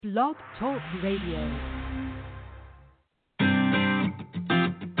Blog Talk Radio.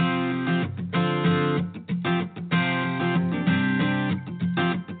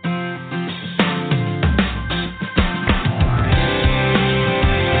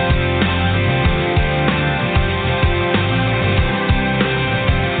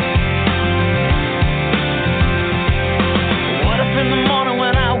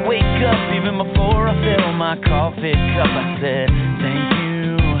 Coffee cup, I said,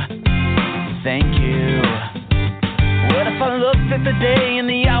 thank you. What if I looked at the day and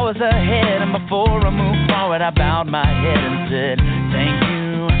the hours ahead, and before I moved forward, I bowed my head and said, thank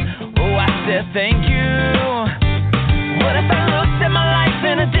you. Oh, I said, thank you. What if I looked at my life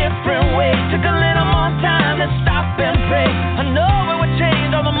in a different way, took a little more time to stop and pray? I know it would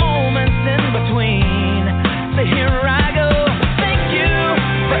change all the moments in between. So here I go. Thank you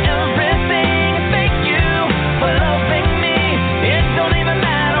for everything. For loving me, it don't even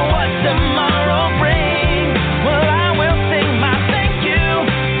matter what tomorrow brings. Well, I will sing my thank you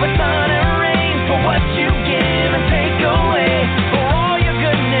for sun and rain, for what you give and take away, for all your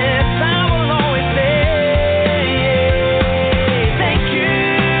goodness. I will always say thank you.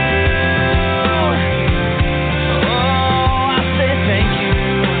 Oh, I say thank you.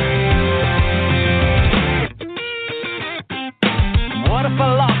 What if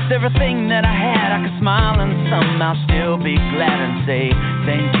I lost everything that I had? I could smile and somehow still be glad and say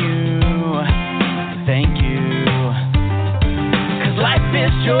thank you, thank you. 'Cause life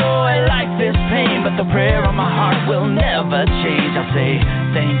is joy, life is pain, but the prayer on my heart will never change. I say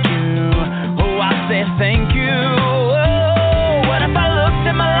thank you, oh, I say thank you. Oh, what if I looked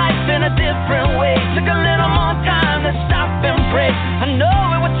at my life in a different way, took a little more time to stop and pray? I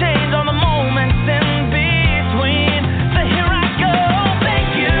know it would change all the moments in between. So here I go.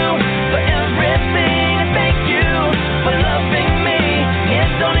 Thank you for everything. Thank you for loving me. It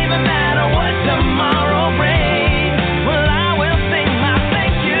don't even matter what tomorrow brings. Well, I will sing my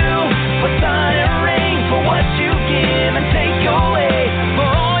thank you for sun and rain, for what you give and take away, for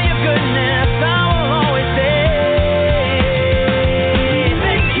all your goodness. I will always say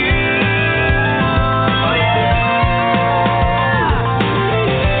thank you. Oh, yeah.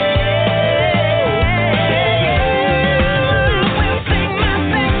 I will sing my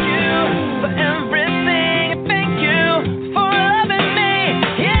thank you for everything. Thank you for loving me.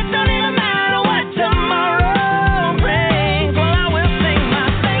 It don't even matter what tomorrow brings. Well, I will sing my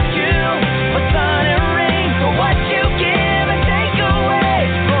thank you for sun and rain, for what you give and take away,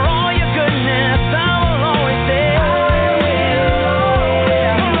 for all your goodness. I will always say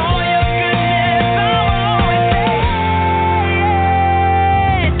for all your goodness. I will always say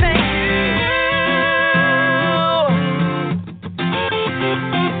thank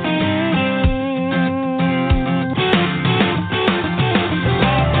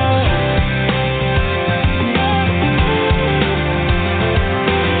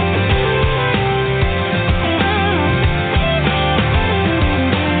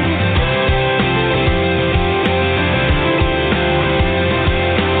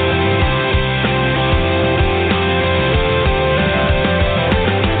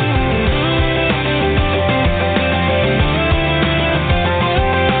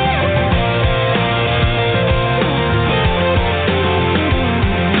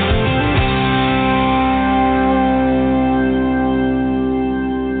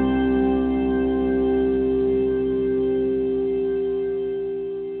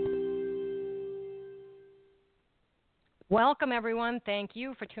Welcome, everyone. Thank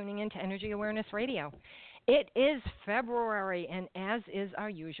you for tuning in to Energy Awareness Radio. It is February, and as is our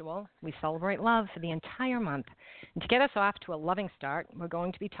usual, we celebrate love for the entire month. And to get us off to a loving start, we're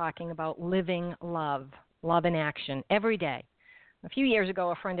going to be talking about living love, love in action, every day. A few years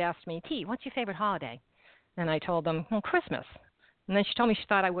ago, a friend asked me, T, what's your favorite holiday? And I told them, well, Christmas. And then she told me she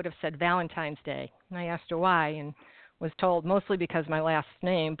thought I would have said Valentine's Day. And I asked her why, and was told mostly because my last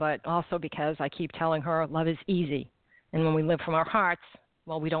name, but also because I keep telling her love is easy. And when we live from our hearts,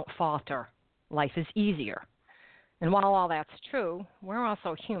 well, we don't falter. Life is easier. And while all that's true, we're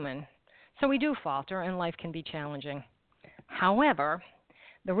also human. So we do falter, and life can be challenging. However,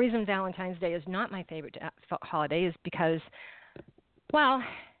 the reason Valentine's Day is not my favorite holiday is because, well,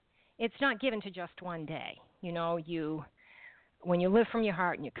 it's not given to just one day. You know, when you live from your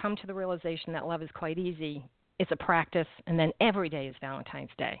heart and you come to the realization that love is quite easy, it's a practice, and then every day is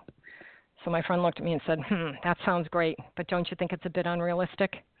Valentine's Day. So my friend looked at me and said, that sounds great, but don't you think it's a bit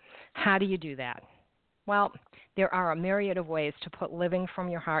unrealistic? How do you do that? Well, there are a myriad of ways to put living from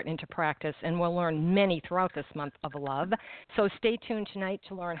your heart into practice, and we'll learn many throughout this month of love. So stay tuned tonight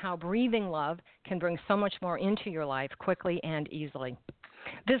to learn how breathing love can bring so much more into your life quickly and easily.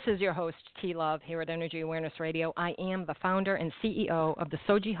 This is your host, T. Love, here at Energy Awareness Radio. I am the founder and CEO of the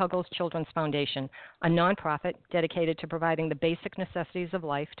Soji Huggles Children's Foundation, a nonprofit dedicated to providing the basic necessities of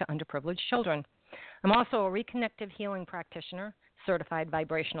life to underprivileged children. I'm also a reconnective healing practitioner, certified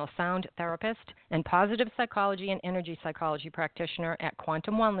vibrational sound therapist, and positive psychology and energy psychology practitioner at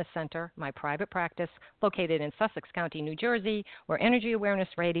Quantum Wellness Center, my private practice located in Sussex County, New Jersey, where Energy Awareness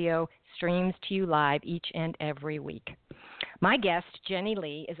Radio streams to you live each and every week. My guest, Jennie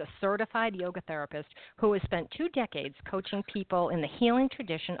Lee, is a certified yoga therapist who has spent 2 decades coaching people in the healing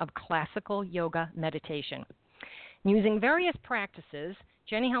tradition of classical yoga meditation. Using various practices,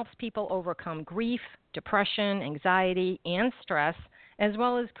 Jennie helps people overcome grief, depression, anxiety, and stress, as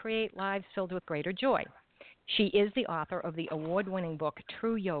well as create lives filled with greater joy. She is the author of the award-winning book,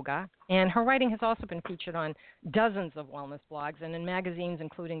 True Yoga, and her writing has also been featured on dozens of wellness blogs and in magazines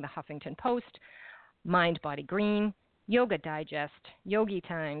including the Huffington Post, Mind, Body, Green, Yoga Digest, Yogi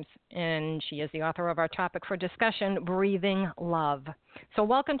Times, and she is the author of our topic for discussion, Breathing Love. So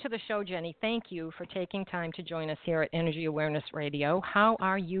welcome to the show, Jennie. Thank you for taking time to join us here at Energy Awareness Radio. How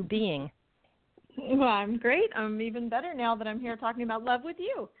are you being? Well, I'm great. I'm even better now that I'm here talking about love with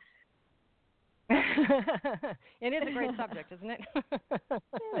you. It is a great subject, isn't it?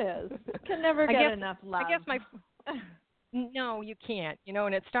 It is. Can never get enough love. I guess No, you can't,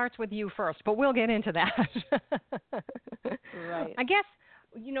 and it starts with you first, but we'll get into that. Right. I guess,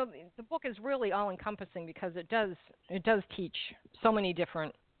 the book is really all-encompassing because it does teach so many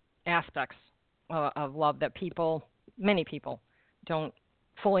different aspects of love that many people don't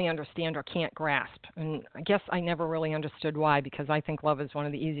fully understand or can't grasp. And I guess I never really understood why, because I think love is one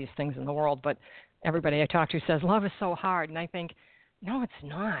of the easiest things in the world, but everybody I talk to says love is so hard, and I think, no, it's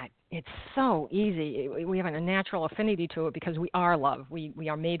not. It's so easy. We have a natural affinity to it because we are love. We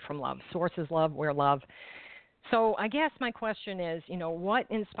are made from love. Source is love. We're love. So I guess my question is, what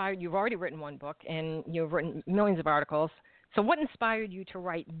inspired, you've already written one book and you've written millions of articles. So what inspired you to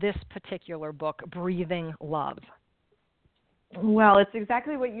write this particular book, Breathing Love? Well, it's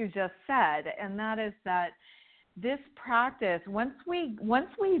exactly what you just said, and that is that this practice, once we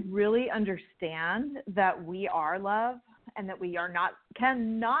really understand that we are love, and that we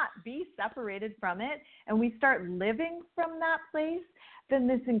cannot be separated from it, and we start living from that place, then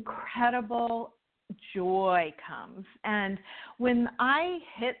this incredible joy comes. And when I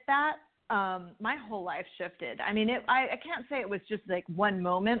hit that, my whole life shifted. I mean, I can't say it was just like one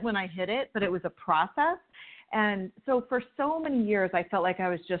moment when I hit it, but it was a process. And so for so many years, I felt like I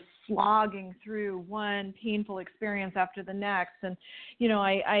was just slogging through one painful experience after the next. And,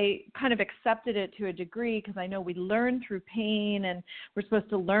 I kind of accepted it to a degree because I know we learn through pain and we're supposed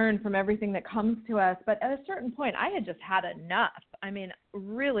to learn from everything that comes to us. But at a certain point, I had just had enough. I mean,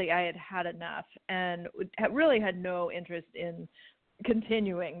 really, I had had enough and really had no interest in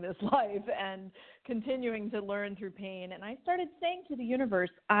continuing this life and continuing to learn through pain. And I started saying to the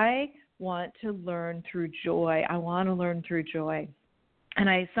universe, I want to learn through joy. I want to learn through joy.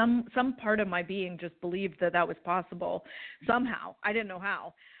 And some part of my being just believed that was possible somehow. I didn't know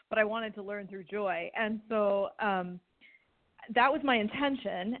how, but I wanted to learn through joy. And so that was my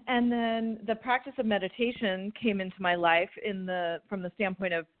intention. And then the practice of meditation came into my life from the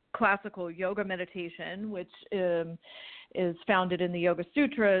standpoint of classical yoga meditation, which is founded in the Yoga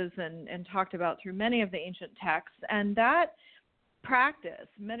Sutras and talked about through many of the ancient texts. And that practice,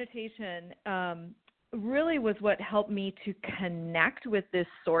 meditation, really was what helped me to connect with this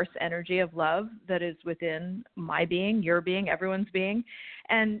source energy of love that is within my being, your being, everyone's being.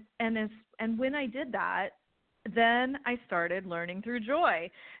 And when I did that, then I started learning through joy,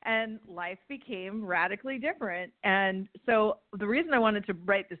 and life became radically different. And so the reason I wanted to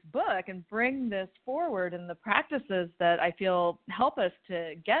write this book and bring this forward and the practices that I feel help us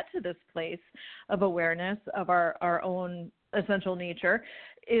to get to this place of awareness of our own essential nature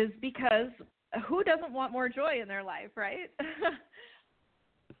is because who doesn't want more joy in their life, right?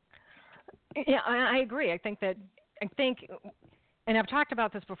 Yeah, I agree. I think, and I've talked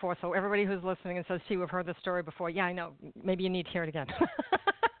about this before, so everybody who's listening and says, "Gee, we've heard this story before." Yeah, I know. Maybe you need to hear it again.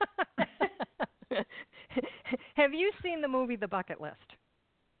 Have you seen the movie The Bucket List?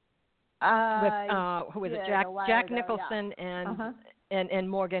 With who is it? Jack Nicholson and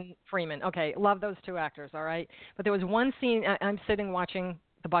Morgan Freeman. Okay, love those two actors. All right, but there was one scene. I'm sitting watching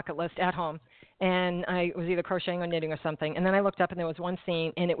The Bucket List at home, and I was either crocheting or knitting or something, and then I looked up and there was one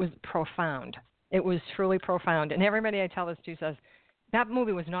scene, and it was profound. It was truly profound. And everybody I tell this to says, that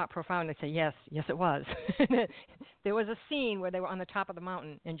movie was not profound. I say, yes, it was. There was a scene where they were on the top of the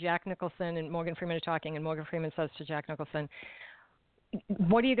mountain, and Jack Nicholson and Morgan Freeman are talking, and Morgan Freeman says to Jack Nicholson,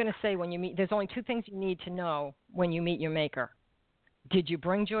 what are you going to say when you meet? There's only 2 things you need to know when you meet your maker. Did you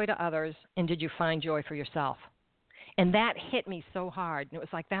bring joy to others, and did you find joy for yourself? And that hit me so hard. And it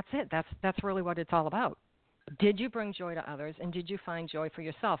was like, that's it. That's really what it's all about. Did you bring joy to others, and did you find joy for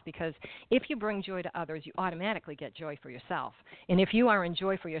yourself? Because if you bring joy to others, you automatically get joy for yourself. And if you are in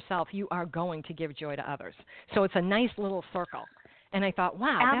joy for yourself, you are going to give joy to others. So it's a nice little circle. And I thought,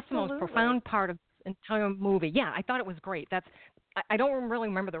 wow, Absolutely. that's the most profound part of this entire movie. Yeah, I thought it was great. I don't really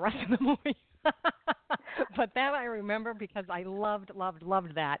remember the rest of the movie. But that I remember because I loved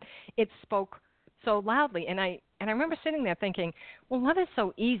that. It spoke so loudly, and I remember sitting there thinking, well, love is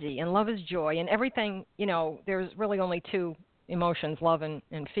so easy, and love is joy, and everything, there's really only two emotions, love and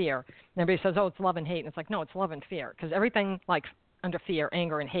fear. And everybody says, oh, it's love and hate, and it's like, no, it's love and fear, because everything like under fear,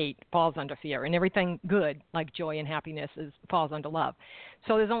 anger and hate falls under fear, and everything good like joy and happiness falls under love.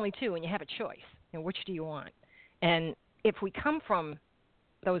 So there's only two, and you have a choice. Which do you want? And if we come from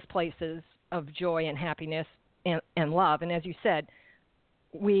those places of joy and happiness and love, and as you said,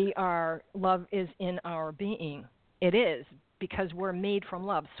 love is in our being. It is, because we're made from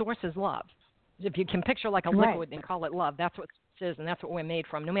love. Source is love. If you can picture like a liquid and call it love, that's what it is, and that's what we're made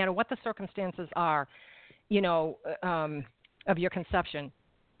from. No matter what the circumstances are, of your conception,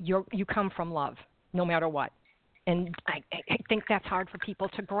 you come from love, no matter what. And I think that's hard for people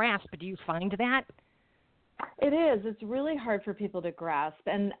to grasp. Do you find that? It is. It's really hard for people to grasp.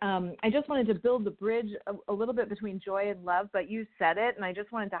 And I just wanted to build the bridge a little bit between joy and love, but you said it, and I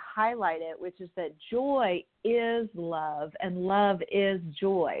just wanted to highlight it, which is that joy is love and love is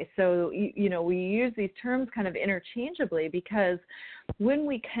joy. So, we use these terms kind of interchangeably, because when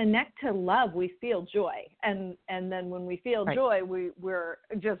we connect to love, we feel joy. And then when we feel joy, we're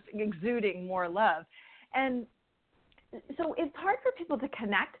just exuding more love. And so it's hard for people to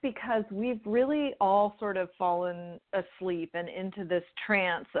connect, because we've really all sort of fallen asleep and into this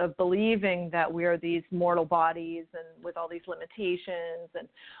trance of believing that we are these mortal bodies and with all these limitations and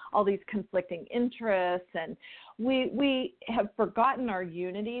all these conflicting interests. And we have forgotten our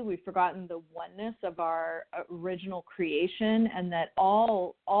unity. We've forgotten the oneness of our original creation, and that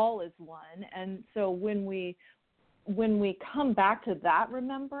all is one. And so when we come back to that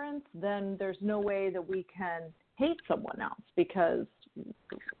remembrance, then there's no way that we can hate someone else, because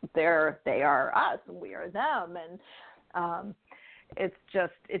they are us and we are them, and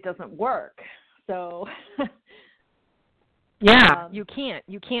it doesn't work. So you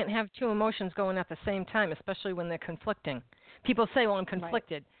can't have two emotions going at the same time, especially when they're conflicting. People say, well, I'm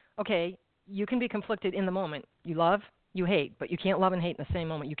conflicted. Right. Okay, you can be conflicted in the moment. You love, you hate, but you can't love and hate in the same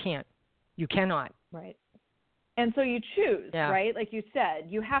moment. You cannot. Right. And so you choose, right? Like you said,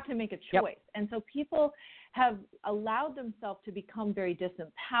 you have to make a choice. Yep. And so people have allowed themselves to become very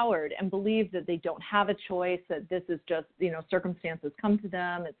disempowered and believe that they don't have a choice, that this is just, circumstances come to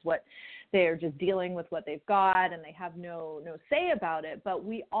them. It's what they are just dealing with what they've got, and they have no say about it. But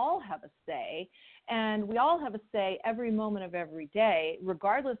we all have a say, and we all have a say every moment of every day,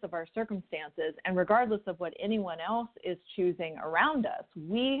 regardless of our circumstances and regardless of what anyone else is choosing around us.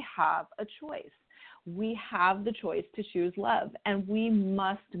 We have a choice. We have the choice to choose love, and we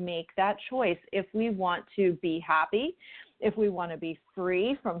must make that choice if we want to be happy, if we want to be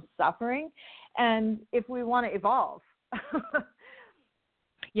free from suffering, and if we want to evolve.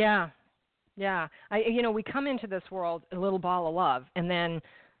 Yeah. We come into this world a little ball of love, and then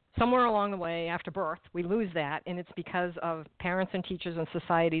somewhere along the way after birth, we lose that, and it's because of parents and teachers and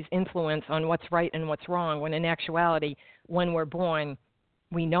society's influence on what's right and what's wrong, when in actuality, when we're born,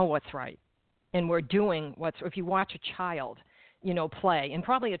 we know what's right. And we're doing if you watch a child, play, and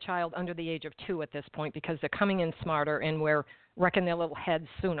probably a child under the age of 2 at this point, because they're coming in smarter and we're wrecking their little heads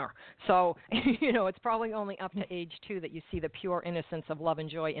sooner. So, it's probably only up to age 2 that you see the pure innocence of love and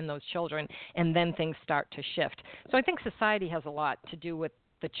joy in those children, and then things start to shift. So I think society has a lot to do with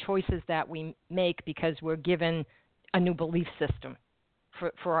the choices that we make, because we're given a new belief system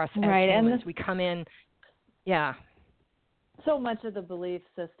for us as humans. And we come in, so much of the belief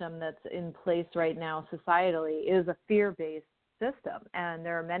system that's in place right now societally is a fear-based system, and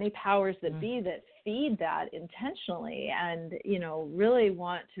there are many powers that be that feed that intentionally and really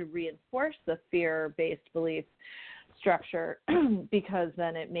want to reinforce the fear-based belief structure, because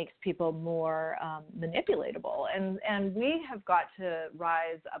then it makes people more manipulatable, and we have got to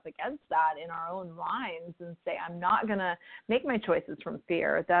rise up against that in our own minds and say, I'm not going to make my choices from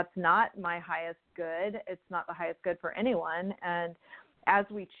fear. That's not my highest good. It's not the highest good for anyone. And as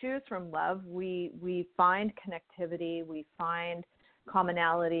we choose from love, we find connectivity, we find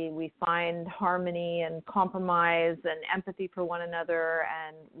commonality, we find harmony and compromise and empathy for one another,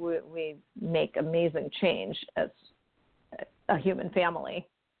 and we make amazing change as a human family.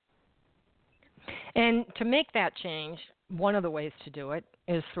 And to make that change, one of the ways to do it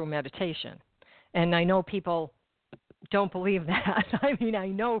is through meditation. And I know people don't believe that. I mean, I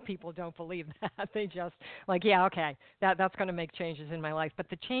know people don't believe that. They just like, yeah, okay, that's going to make changes in my life. But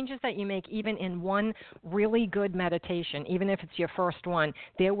the changes that you make even in one really good meditation, even if it's your first one,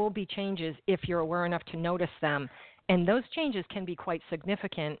 there will be changes if you're aware enough to notice them. And those changes can be quite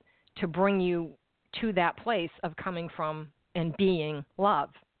significant to bring you to that place of coming from and being love.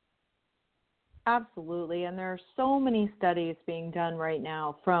 Absolutely. And there are so many studies being done right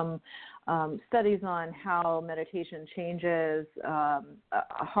now, from studies on how meditation changes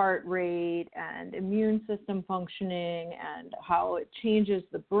heart rate and immune system functioning, and how it changes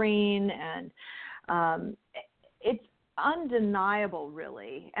the brain. And it's undeniable,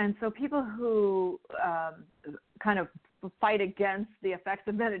 really. And so people who kind of fight against the effects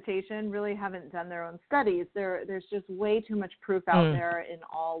of meditation really haven't done their own studies. There's just way too much proof out there in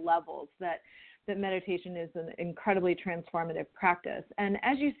all levels that meditation is an incredibly transformative practice. And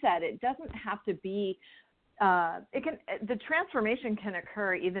as you said, it doesn't have to be, the transformation can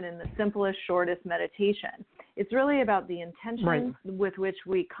occur even in the simplest, shortest meditation. It's really about the intention with which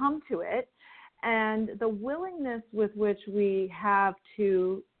we come to it, and the willingness with which we have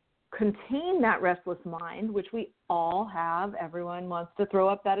to contain that restless mind, which we all have. Everyone wants to throw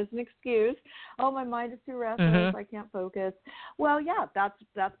up that as an excuse. Oh, my mind is too restless. I can't focus. Well, yeah,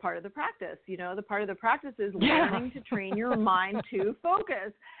 that's part of the practice. You know, the part of the practice is learning to train your mind to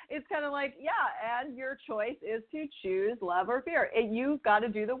focus. It's kind of like, and your choice is to choose love or fear. You've got to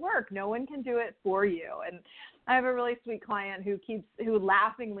do the work. No one can do it for you. And I have a really sweet client who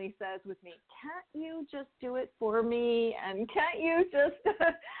laughingly says with me, "Can't you just do it for me? And can't you just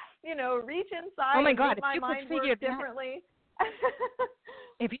reach inside and make my mind work differently?"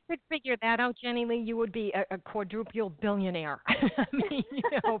 If you could figure that out, Jennie Lee, you would be a quadruple billionaire. I mean,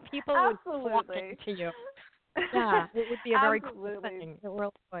 people would flock into you. Yeah, it would be a very cool thing. It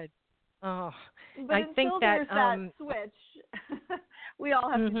really would. Oh, but I think there's that switch, we all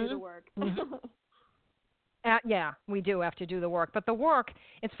have to do the work. Yeah, we do have to do the work. But the work,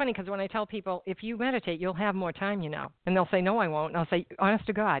 it's funny because when I tell people, if you meditate, you'll have more time, And they'll say, no, I won't. And I'll say, honest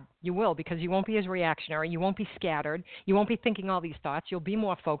to God, you will, because you won't be as reactionary. You won't be scattered. You won't be thinking all these thoughts. You'll be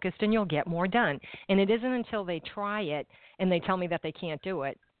more focused and you'll get more done. And it isn't until they try it and they tell me that they can't do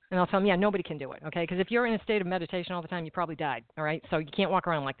it. And I'll tell them, yeah, nobody can do it, okay? Because if you're in a state of meditation all the time, you probably died, all right? So you can't walk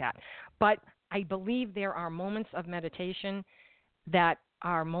around like that. But I believe there are moments of meditation that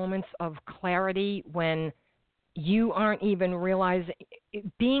are moments of clarity when you aren't even realizing,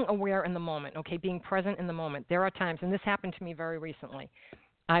 being aware in the moment, okay, being present in the moment. There are times, and this happened to me very recently.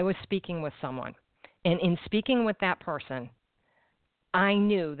 I was speaking with someone, and in speaking with that person, I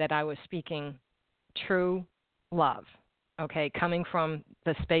knew that I was speaking true love, okay, coming from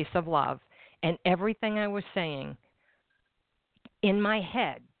the space of love, and everything I was saying in my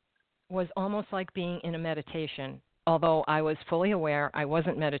head was almost like being in a meditation. Although I was fully aware, I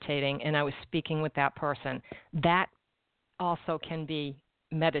wasn't meditating, and I was speaking with that person. That also can be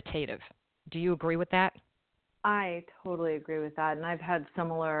meditative. Do you agree with that? I totally agree with that. And I've had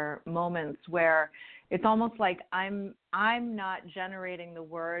similar moments where it's almost like I'm not generating the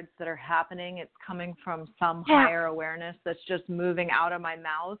words that are happening. It's coming from some higher awareness that's just moving out of my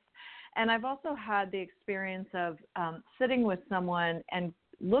mouth. And I've also had the experience of sitting with someone and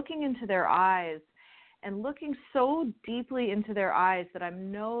looking into their eyes, and looking so deeply into their eyes that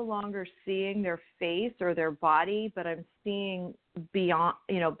I'm no longer seeing their face or their body, but I'm seeing beyond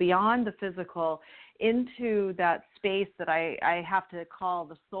the physical into that space that I have to call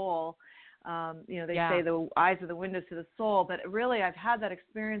the soul. They say the eyes are the windows to the soul, but really I've had that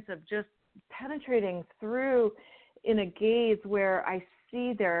experience of just penetrating through in a gaze where I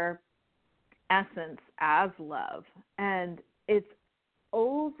see their essence as love. And it's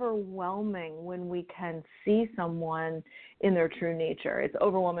overwhelming when we can see someone in their true nature. It's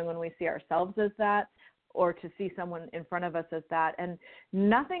overwhelming when we see ourselves as that, or to see someone in front of us as that. And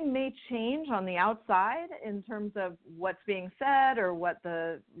nothing may change on the outside in terms of what's being said or what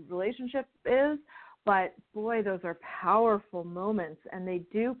the relationship is, but boy, those are powerful moments, and they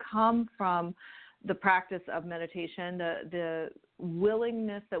do come from the practice of meditation, the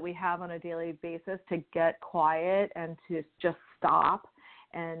willingness that we have on a daily basis to get quiet and to just stop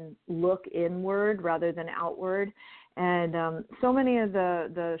and look inward rather than outward. And so many of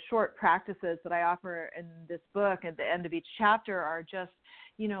the short practices that I offer in this book at the end of each chapter are just,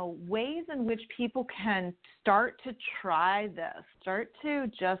 ways in which people can start to try this, start to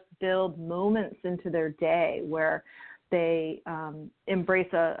just build moments into their day where they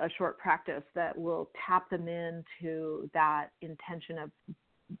embrace a short practice that will tap them into that intention of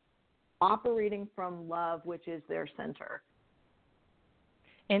operating from love, which is their center.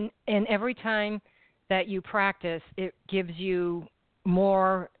 And every time that you practice, it gives you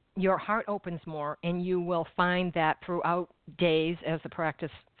more, your heart opens more, and you will find that throughout days as the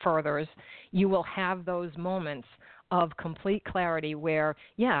practice furthers, you will have those moments of complete clarity where,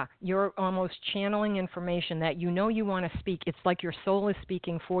 you're almost channeling information that you want to speak. It's like your soul is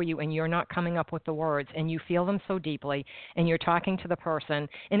speaking for you, and you're not coming up with the words, and you feel them so deeply, and you're talking to the person.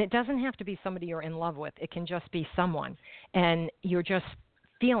 And it doesn't have to be somebody you're in love with. It can just be someone. And you're just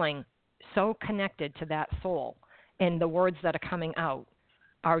feeling so connected to that soul, and the words that are coming out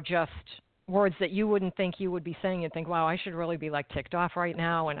are just words that you wouldn't think you would be saying. You'd think, wow, I should really be like ticked off right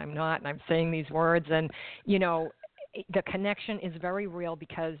now, and I'm not, and I'm saying these words. And, the connection is very real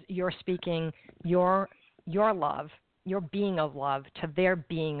because you're speaking your love, your being of love to their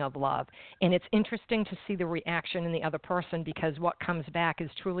being of love. And it's interesting to see the reaction in the other person because what comes back is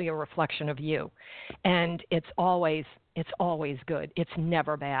truly a reflection of you. And it's always good. It's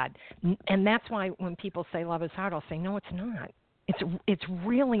never bad. And that's why when people say love is hard, I'll say, no, it's not. It's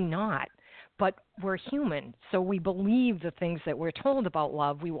really not. But we're human, so we believe the things that we're told about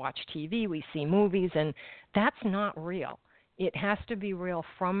love. We watch TV, we see movies, and that's not real. It has to be real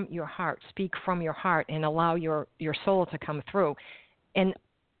from your heart. Speak from your heart and allow your soul to come through. And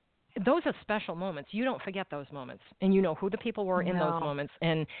those are special moments. You don't forget those moments, and you know who the people were in those moments.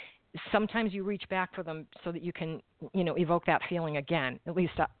 And sometimes you reach back for them so that you can, evoke that feeling again. At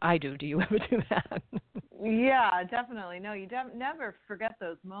least I do. Do you ever do that? Yeah, definitely. No, you never forget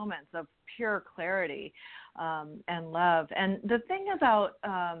those moments of pure clarity and love. And the thing about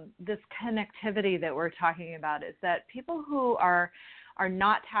this connectivity that we're talking about is that people who are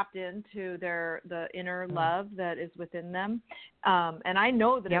not tapped into the inner love that is within them, and I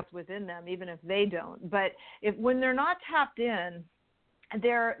know that it's within them, even if they don't. But when they're not tapped in, they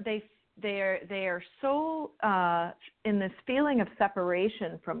are so in this feeling of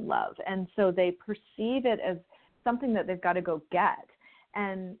separation from love, and so they perceive it as something that they've got to go get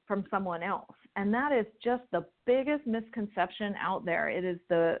and from someone else. And that is just the biggest misconception out there. It is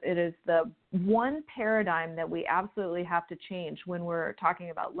the one paradigm that we absolutely have to change when we're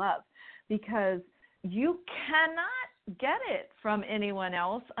talking about love, because you cannot get it from anyone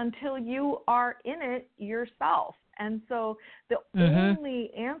else until you are in it yourself. And so the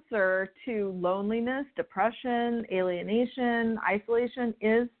only answer to loneliness, depression, alienation, isolation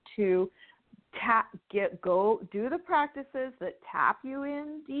is to do the practices that tap you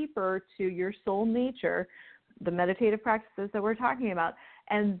in deeper to your soul nature, the meditative practices that we're talking about,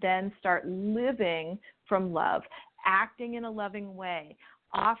 and then start living from love, acting in a loving way,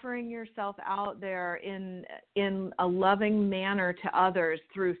 offering yourself out there in a loving manner to others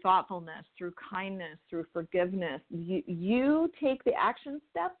through thoughtfulness, through kindness, through forgiveness. You take the action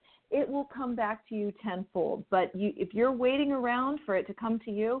step, it will come back to you tenfold. But if you're waiting around for it to come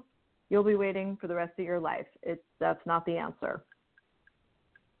to you, you'll be waiting for the rest of your life. That's not the answer.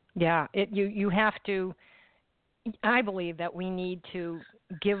 Yeah, you have to. I believe that we need to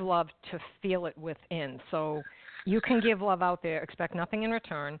give love to feel it within. So you can give love out there, expect nothing in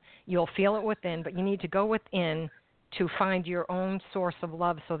return. You'll feel it within, but you need to go within to find your own source of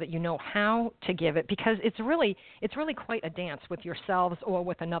love so that you know how to give it, because it's really quite a dance with yourselves or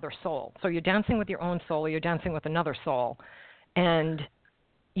with another soul. So you're dancing with your own soul or you're dancing with another soul, and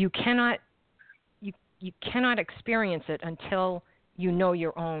you cannot experience it until you know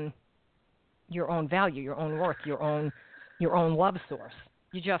your own value, your own worth, your own love source.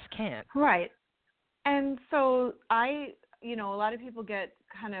 You just can't. Right. And so a lot of people get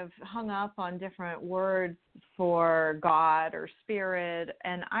kind of hung up on different words for God or spirit,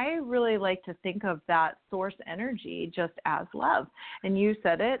 and I really like to think of that source energy just as love. And you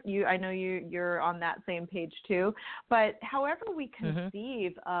said it. I know you're on that same page too. But however we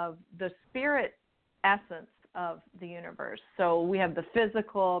conceive of the spirit essence of the universe. So we have the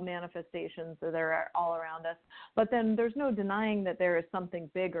physical manifestations that are all around us, but then there's no denying that there is something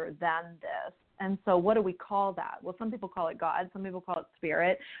bigger than this. And so what do we call that? Well, some people call it God, some people call it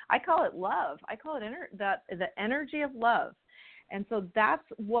spirit. I call it love. I call it the energy of love. And so that's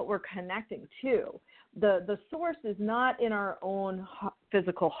what we're connecting to. The source is not in our own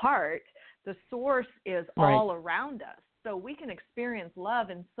physical heart. The source is all around us. So we can experience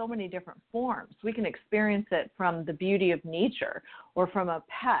love in so many different forms. We can experience it from the beauty of nature, or from a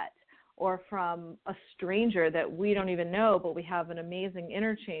pet, or from a stranger that we don't even know, but we have an amazing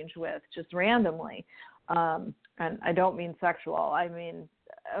interchange with just randomly. And I don't mean sexual. I mean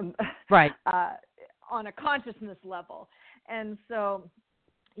on a consciousness level. And so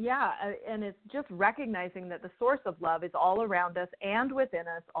Yeah, and it's just recognizing that the source of love is all around us and within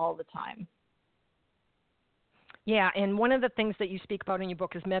us all the time. Yeah, and one of the things that you speak about in your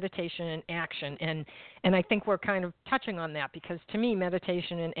book is meditation and action, and I think we're kind of touching on that because to me,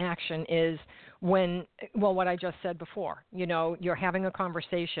 meditation and action is when, well, what I just said before. You know, you're having a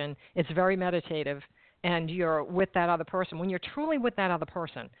conversation, it's very meditative, and you're with that other person. When you're truly with that other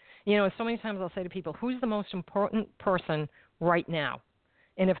person, you know, so many times I'll say to people, who's the most important person right now?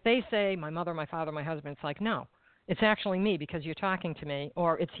 And if they say my mother, my father, my husband, it's like, no. It's actually me because you're talking to me,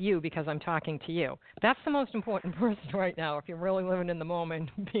 or it's you because I'm talking to you. That's the most important person right now if you're really living in the moment,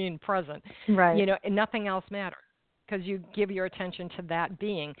 being present. Right. You know, and nothing else matters because you give your attention to that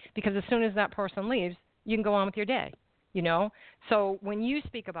being because as soon as that person leaves, you can go on with your day, you know? So when you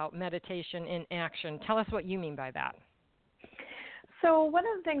speak about meditation in action, tell us what you mean by that. So one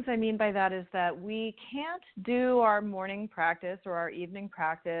of the things I mean by that is that we can't do our morning practice or our evening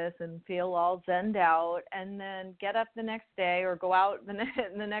practice and feel all zenned out and then get up the next day or go out in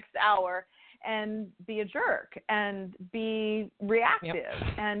the next hour and be a jerk and be reactive.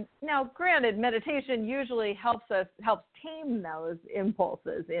 Yep. And now, granted, meditation usually helps tame those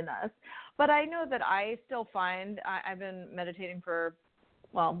impulses in us. But I know that I still find I've been meditating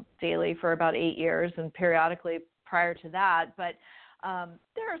daily for about 8 years and periodically prior to that. But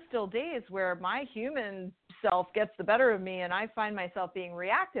there are still days where my human self gets the better of me and I find myself being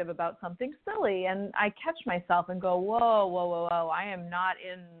reactive about something silly and I catch myself and go, whoa, I am not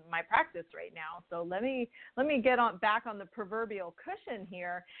in my practice right now. So let me get back on the proverbial cushion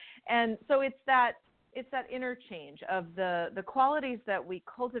here. And so it's that interchange of the qualities that we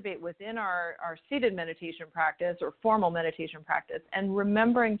cultivate within our seated meditation practice or formal meditation practice and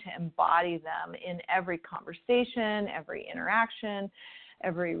remembering to embody them in every conversation, every interaction,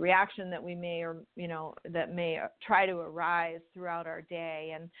 every reaction that we may that may try to arise throughout our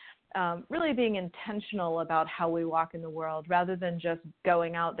day, and really being intentional about how we walk in the world rather than just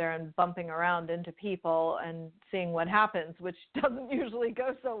going out there and bumping around into people and seeing what happens, which doesn't usually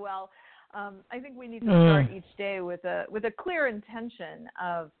go so well. I think we need to start each day with a clear intention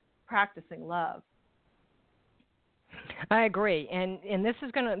of practicing love. I agree, and this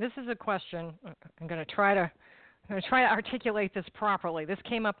is a question. I'm going to try to articulate this properly. This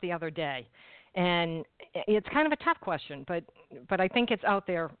came up the other day, and it's kind of a tough question, but I think it's out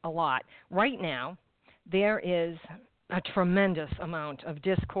there a lot. Right now, there is a tremendous amount of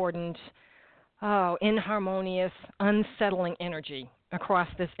discordant, inharmonious, unsettling energy across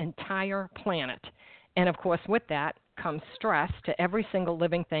this entire planet. And of course, with that comes stress to every single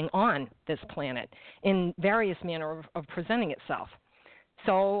living thing on this planet in various manner of presenting itself.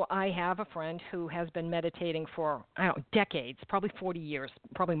 So I have a friend who has been meditating for, decades, probably 40 years,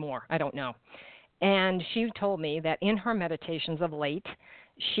 probably more, I don't know. And she told me that in her meditations of late,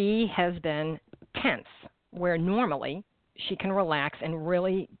 she has been tense, where normally she can relax and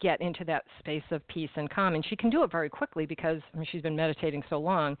really get into that space of peace and calm. And she can do it very quickly because she's been meditating so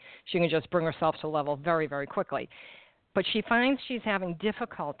long, she can just bring herself to a level very, very quickly. But she finds she's having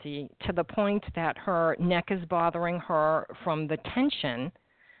difficulty to the point that her neck is bothering her from the tension,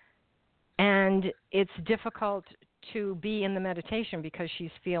 and it's difficult to be in the meditation because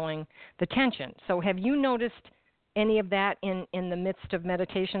she's feeling the tension. So have you noticed any of that in the midst of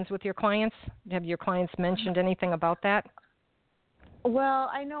meditations with your clients? Have your clients mentioned anything about that? Well,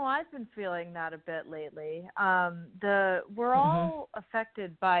 I know I've been feeling that a bit lately. We're all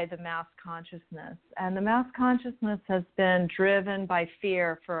affected by the mass consciousness, and the mass consciousness has been driven by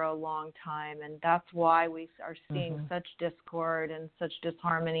fear for a long time, and that's why we are seeing such discord and such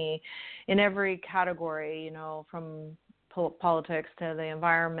disharmony in every category, from politics to the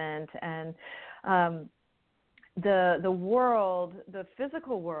environment. And the world, the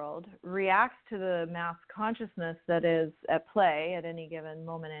physical world, reacts to the mass consciousness that is at play at any given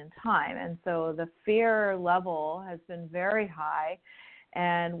moment in time. And so the fear level has been very high,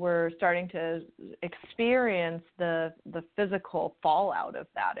 and we're starting to experience the physical fallout of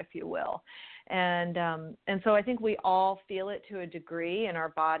that, if you will. And so I think we all feel it to a degree in our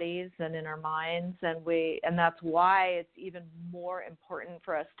bodies and in our minds, and that's why it's even more important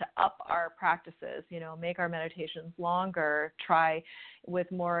for us to up our practices, make our meditations longer, try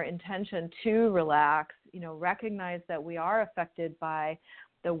with more intention to relax, recognize that we are affected by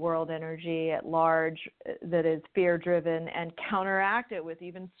the world energy at large that is fear-driven, and counteract it with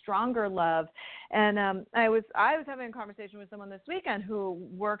even stronger love. And I was having a conversation with someone this weekend who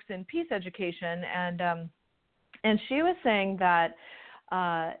works in peace education, and she was saying that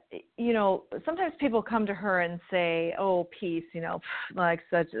sometimes people come to her and say, "Oh, peace,"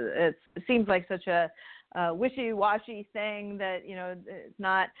 it seems like such a wishy-washy thing that, it's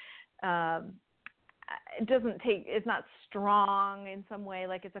not, it's not strong in some way,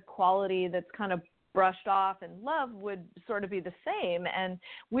 like it's a quality that's kind of brushed off, and love would sort of be the same. And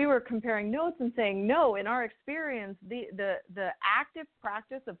we were comparing notes and saying, no, in our experience, the active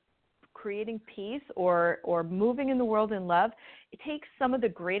practice of creating peace or moving in the world in love, it takes some of the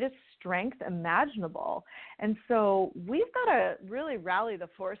greatest strength imaginable. And so we've got to really rally the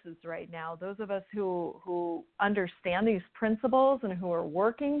forces right now, those of us who understand these principles and who are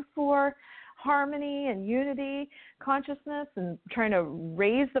working for harmony and unity consciousness and trying to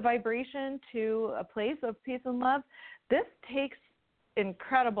raise the vibration to a place of peace and love. This takes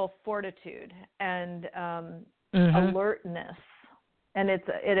incredible fortitude and alertness. And it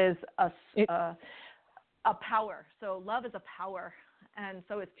is a power. So love is a power, and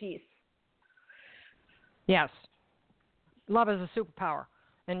so is peace. Yes. Love is a superpower,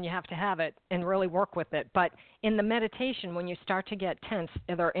 and you have to have it and really work with it. But in the meditation, when you start to get tense,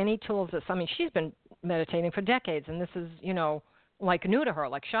 are there any tools she's been meditating for decades, and this is, like new to her,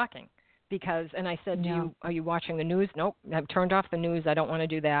 like shocking. Because, and I said, are you watching the news? Nope, I've turned off the news. I don't want to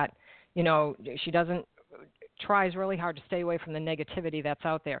do that. She tries really hard to stay away from the negativity that's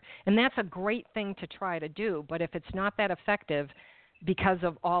out there. And that's a great thing to try to do. But if it's not that effective because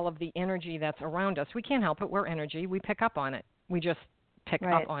of all of the energy that's around us, we can't help it. We're energy. We pick up on it. We just pick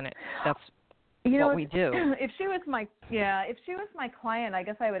up on it. That's what we do. If she was my client, I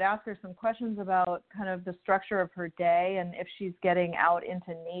guess I would ask her some questions about kind of the structure of her day and if she's getting out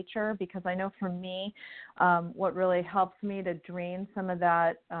into nature, because I know for me, what really helps me to drain some of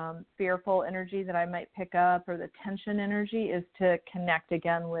that fearful energy that I might pick up or the tension energy is to connect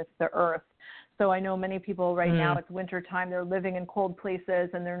again with the earth. So I know many people right now, it's winter time, they're living in cold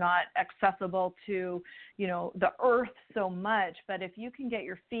places and they're not accessible to, the earth so much. But if you can get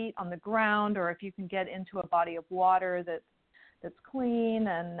your feet on the ground, or if you can get into a body of water that's clean,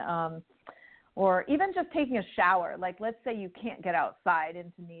 and or even just taking a shower, like let's say you can't get outside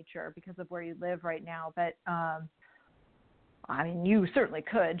into nature because of where you live right now, but you certainly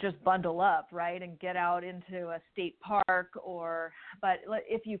could just bundle up, right, and get out into a state park, but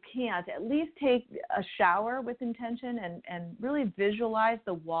if you can't, at least take a shower with intention and really visualize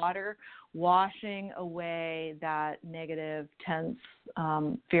the water washing away that negative, tense,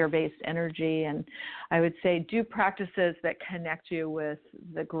 fear-based energy. And I would say do practices that connect you with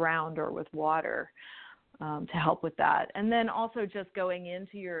the ground or with water. To help with that. And then also just going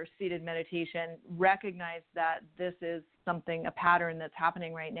into your seated meditation, recognize that this is a pattern that's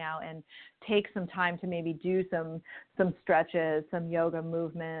happening right now, and take some time to maybe do some stretches, some yoga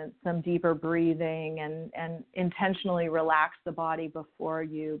movements, some deeper breathing, and intentionally relax the body before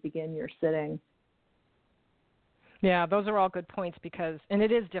you begin your sitting. Yeah, those are all good points and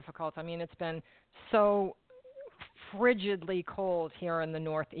it is difficult. It's been so frigidly cold here in the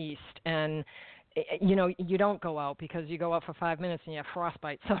Northeast, and you don't go out because you go out for 5 minutes and you have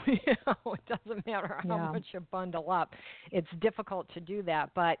frostbite. So, it doesn't matter how much you bundle up. It's difficult to do that.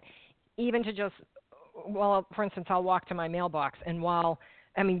 But even to for instance, I'll walk to my mailbox,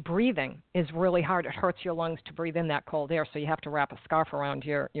 and breathing is really hard. It hurts your lungs to breathe in that cold air, so you have to wrap a scarf around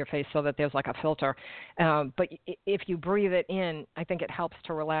your face so that there's like a filter. But if you breathe it in, I think it helps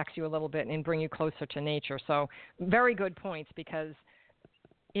to relax you a little bit and bring you closer to nature. So very good points, because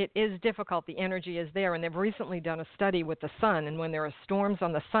it is difficult. The energy is there, and they've recently done a study with the sun, and when there are storms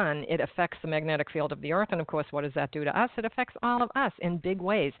on the sun, it affects the magnetic field of the earth, and of course, what does that do to us? It affects all of us in big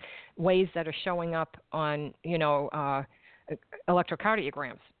ways that are showing up on,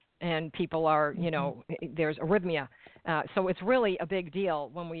 electrocardiograms, and people are, there's arrhythmia. So it's really a big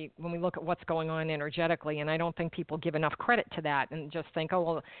deal when we look at what's going on energetically, and I don't think people give enough credit to that and just think, oh,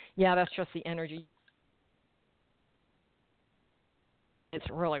 well, yeah, that's just the energy. It's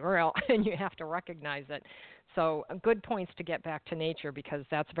really real, and you have to recognize it. So good points to get back to nature, because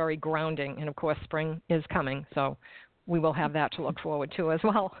that's very grounding. And, of course, spring is coming, so we will have that to look forward to as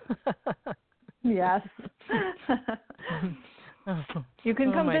well. Yes. You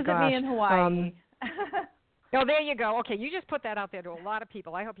can come visit me in Hawaii. Oh, there you go. Okay, you just put that out there to a lot of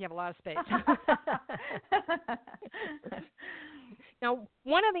people. I hope you have a lot of space. Now,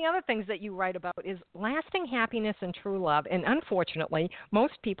 one of the other things that you write about is lasting happiness and true love. And unfortunately,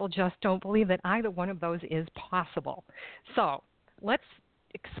 most people just don't believe that either one of those is possible. So let's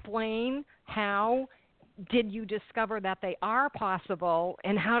explain, how did you discover that they are possible,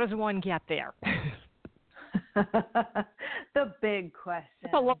 and how does one get there? The big question.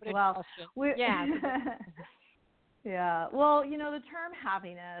 It's a loaded question. Yeah. Yeah. Well, the term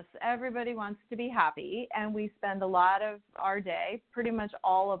happiness, everybody wants to be happy, and we spend a lot of our day, pretty much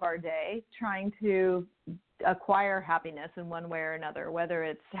all of our day, trying to acquire happiness in one way or another, whether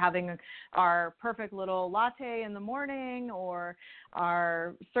it's having our perfect little latte in the morning or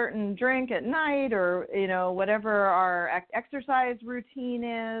our certain drink at night, or whatever our exercise routine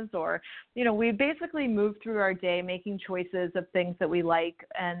is, or we basically move through our day making choices of things that we like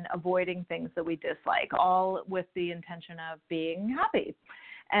and avoiding things that we dislike, all with the intention of being happy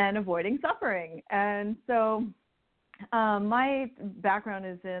and avoiding suffering. And so my background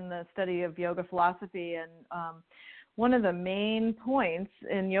is in the study of yoga philosophy, and one of the main points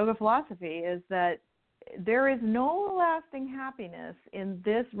in yoga philosophy is that there is no lasting happiness in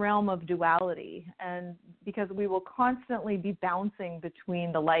this realm of duality, and because we will constantly be bouncing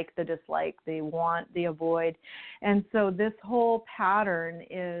between the like, the dislike, the want, the avoid. And so this whole pattern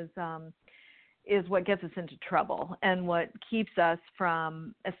is what gets us into trouble and what keeps us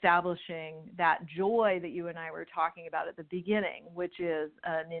from establishing that joy that you and I were talking about at the beginning, which is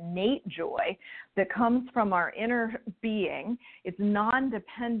an innate joy that comes from our inner being. It's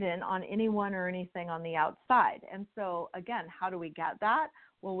non-dependent on anyone or anything on the outside. And so, again, how do we get that?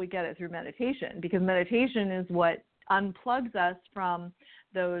 Well, we get it through meditation, because meditation is what unplugs us from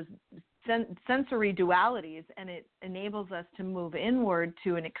those sensory dualities, and it enables us to move inward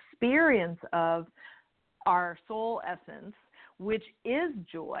to an experience of our soul essence, which is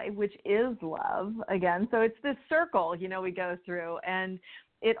joy, which is love, again. So it's this circle, we go through, and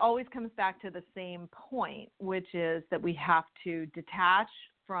it always comes back to the same point, which is that we have to detach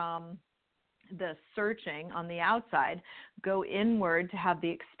from the searching on the outside, go inward to have the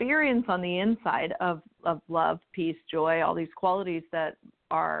experience on the inside of love, peace, joy, all these qualities that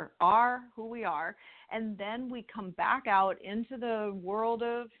are who we are, and then we come back out into the world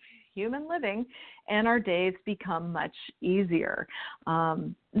of human living, and our days become much easier.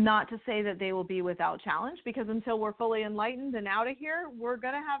 Not to say that they will be without challenge, because until we're fully enlightened and out of here, we're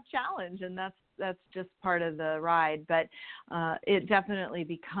going to have challenge, and that's just part of the ride. But it definitely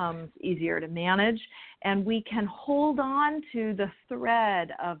becomes easier to manage, and we can hold on to the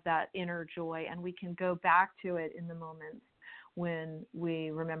thread of that inner joy, and we can go back to it in the moments when we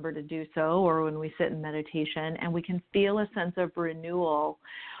remember to do so, or when we sit in meditation, and we can feel a sense of renewal,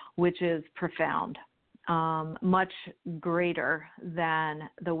 which is profound, much greater than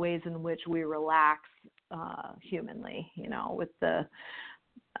the ways in which we relax humanly, with I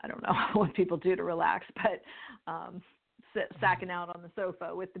don't know what people do to relax, but sacking out on the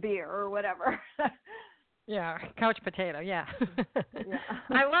sofa with the beer or whatever. Yeah, couch potato. Yeah. Yeah.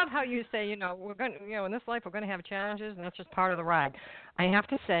 I love how you say, we're going to, in this life we're going to have challenges, and that's just part of the ride. I have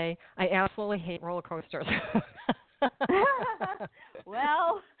to say, I absolutely hate roller coasters.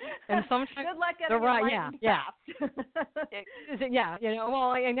 Well, and sometimes good luck getting enlightened fast. Yeah, well,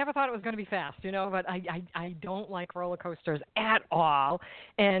 I never thought it was going to be fast, but I don't like roller coasters at all,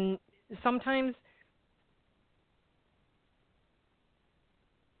 and sometimes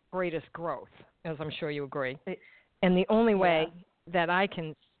greatest growth, as I'm sure you agree. And the only way that I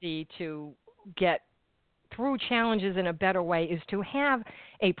can see to get through challenges in a better way is to have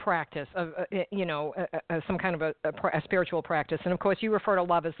a practice of, some kind of a spiritual practice. And, of course, you refer to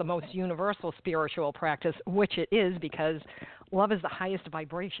love as the most universal spiritual practice, which it is, because love is the highest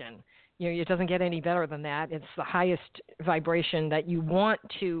vibration. It doesn't get any better than that. It's the highest vibration that you want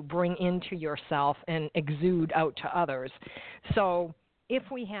to bring into yourself and exude out to others. So if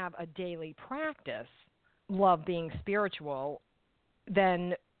we have a daily practice, love being spiritual,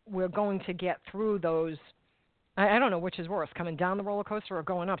 then we're going to get through those. I don't know which is worse, coming down the roller coaster or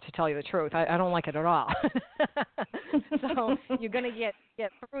going up, to tell you the truth. I don't like it at all. So you're going to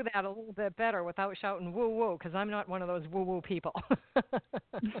get through that a little bit better without shouting woo-woo, because I'm not one of those woo-woo people.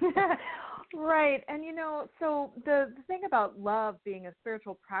 Right. And, so the thing about love being a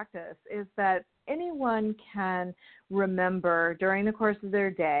spiritual practice is that anyone can remember during the course of their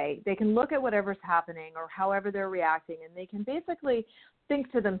day, they can look at whatever's happening or however they're reacting, and they can basically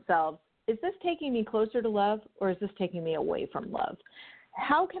think to themselves, is this taking me closer to love, or is this taking me away from love?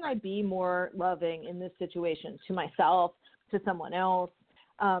 How can I be more loving in this situation, to myself, to someone else,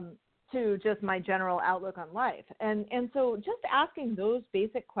 to just my general outlook on life? And so just asking those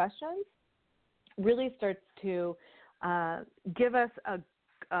basic questions really starts to give us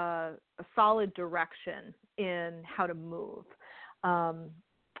a solid direction in how to move.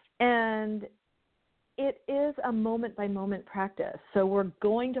 And it is a moment-by-moment practice. So we're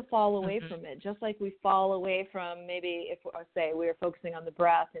going to fall away Mm-hmm. from it, just like we fall away from maybe if, say, we are focusing on the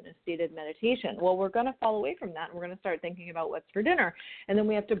breath in a seated meditation. Well, we're going to fall away from that, and we're going to start thinking about what's for dinner. And then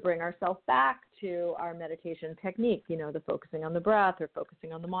we have to bring ourselves back to our meditation technique, the focusing on the breath or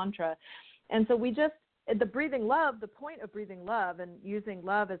focusing on the mantra. And so the breathing love, the point of breathing love and using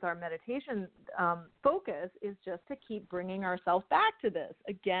love as our meditation focus is just to keep bringing ourselves back to this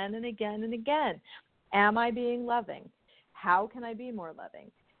again and again and again. Am I being loving? How can I be more loving?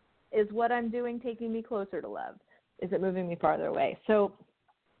 Is what I'm doing taking me closer to love? Is it moving me farther away? So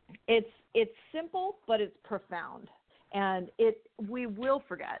it's simple, but it's profound. And we will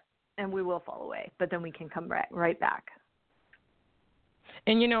forget and we will fall away, but then we can come right back.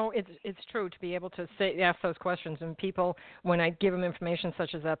 And it's true to be able to ask those questions. And people, when I give them information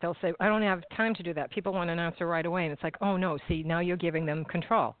such as that, they'll say, "I don't have time to do that." People want an answer right away, and it's like, "Oh no, see, now you're giving them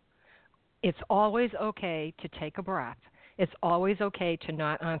control." It's always okay to take a breath. It's always okay to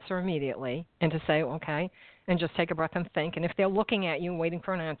not answer immediately and to say, "Okay," and just take a breath and think. And if they're looking at you waiting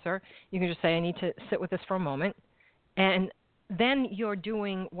for an answer, you can just say, "I need to sit with this for a moment," and then you're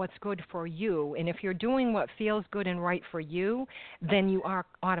doing what's good for you. And if you're doing what feels good and right for you, then you are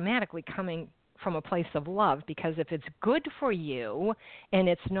automatically coming from a place of love, because if it's good for you and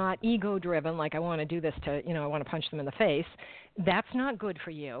it's not ego-driven, like I want to do this to, I want to punch them in the face, that's not good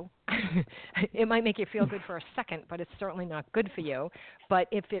for you. It might make you feel good for a second, but it's certainly not good for you. But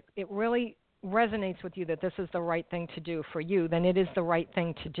if it really resonates with you that this is the right thing to do for you, then it is the right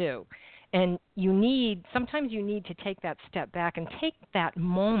thing to do. And sometimes you need to take that step back and take that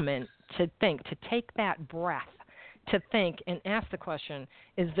moment to think, to take that breath, to think and ask the question,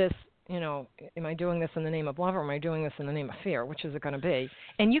 is this, am I doing this in the name of love or am I doing this in the name of fear? Which is it going to be?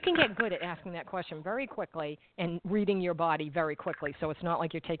 And you can get good at asking that question very quickly and reading your body very quickly, so it's not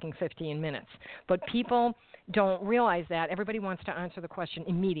like you're taking 15 minutes. But people don't realize that. Everybody wants to answer the question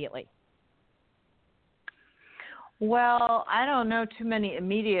immediately. Well, I don't know too many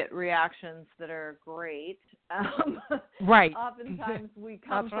immediate reactions that are great. Right. Oftentimes we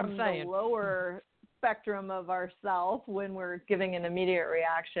come from the lower spectrum of ourself when we're giving an immediate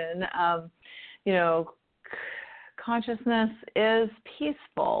reaction. Consciousness is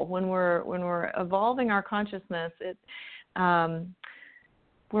peaceful. When we're evolving our consciousness,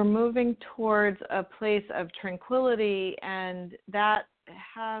 we're moving towards a place of tranquility, and that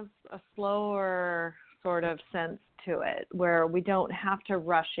has a slower sort of sense to it, where we don't have to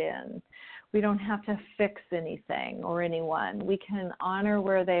rush in. We don't have to fix anything or anyone. We can honor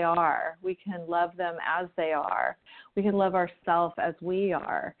where they are. We can love them as they are. We can love ourselves as we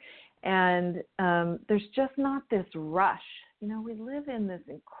are. And there's just not this rush. We live in this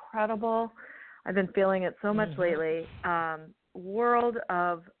incredible, I've been feeling it so much lately, world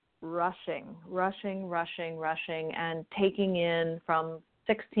of rushing, and taking in from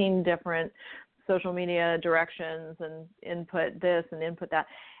 16 different social media directions and input this and input that.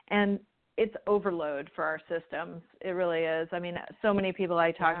 And it's overload for our systems. It really is. I mean, so many people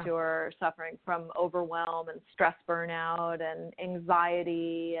I talk to are suffering from overwhelm and stress burnout and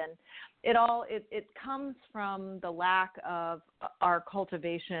anxiety, and it comes from the lack of our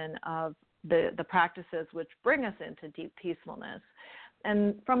cultivation of the practices which bring us into deep peacefulness.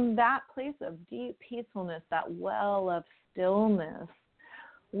 And from that place of deep peacefulness, that well of stillness,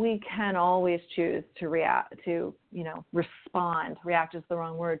 we can always choose to respond. React is the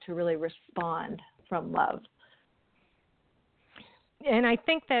wrong word, to really respond from love. And I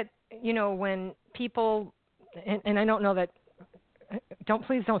think that, when people, and I don't know that,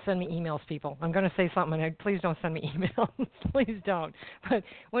 please don't send me emails, people. I'm going to say something, and please don't send me emails. Please don't. But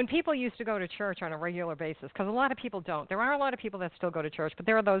when people used to go to church on a regular basis, because a lot of people don't. There are a lot of people that still go to church, but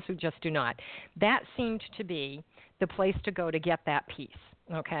there are those who just do not. That seemed to be the place to go to get that peace.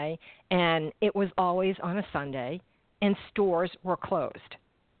 Okay, and it was always on a Sunday, and stores were closed.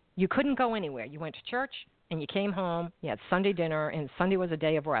 You couldn't go anywhere. You went to church, and you came home, you had Sunday dinner, and Sunday was a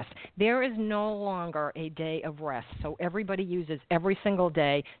day of rest. There is no longer a day of rest, so everybody uses every single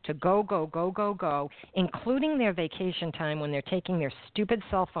day to go, including their vacation time when they're taking their stupid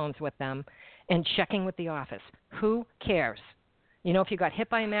cell phones with them and checking with the office. Who cares? If you got hit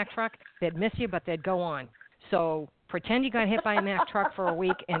by a Mack truck, they'd miss you, but they'd go on. So pretend you got hit by a Mack truck for a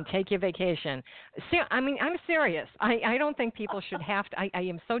week and take your vacation. I'm serious. I don't think people should have to. I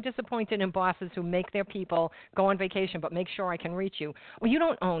am so disappointed in bosses who make their people go on vacation but make sure I can reach you. Well, you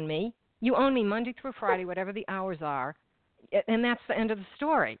don't own me. You own me Monday through Friday, whatever the hours are, and that's the end of the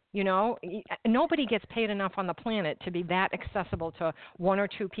story. Nobody gets paid enough on the planet to be that accessible to one or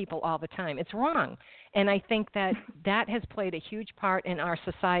two people all the time. It's wrong. And I think that has played a huge part in our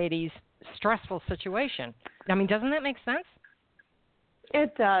society's stressful situation. I mean, doesn't that make sense?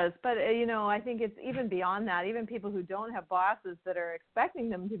 It does, but I think it's even beyond that. Even people who don't have bosses that are expecting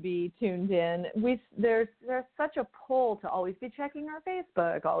them to be tuned in, there's such a pull to always be checking our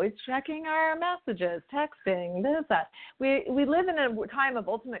Facebook, always checking our messages, texting, this, that. We live in a time of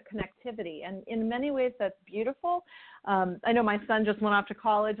ultimate connectivity, and in many ways that's beautiful. I know my son just went off to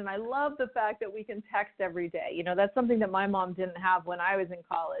college, and I love the fact that we can text every day. That's something that my mom didn't have when I was in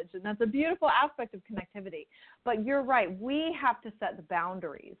college, and that's a beautiful aspect of connectivity. But you're right. We have to set the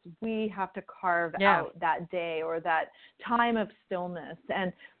boundaries. We have to carve out that day or that time of stillness.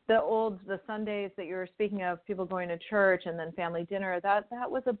 And the Sundays that you were speaking of, people going to church and then family dinner, that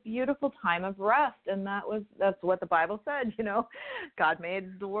was a beautiful time of rest. And that's what the Bible said, God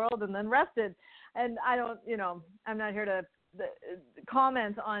made the world and then rested. And I'm not here to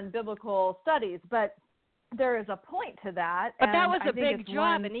comment on biblical studies, but there is a point to that. But that was a big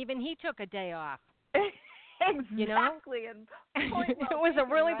job, and even he took a day off. Exactly. And it was a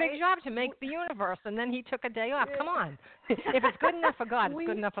really big job to make the universe, and then he took a day off. Come on. If it's good enough for God, it's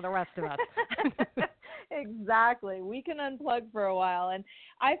good enough for the rest of us. Exactly. We can unplug for a while. And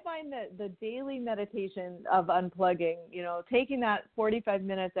I find that the daily meditation of unplugging, taking that 45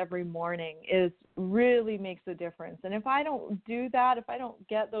 minutes every morning really makes a difference. And if I don't do that, if I don't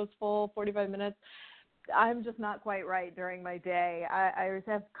get those full 45 minutes, I'm just not quite right during my day. I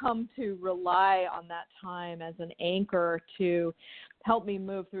have come to rely on that time as an anchor to help me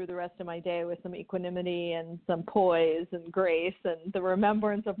move through the rest of my day with some equanimity and some poise and grace and the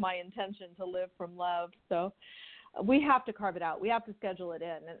remembrance of my intention to live from love. So we have to carve it out. We have to schedule it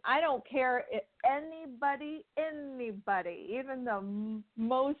in. And I don't care if anybody, even the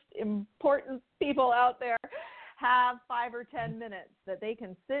most important people out there, have 5 or 10 minutes that they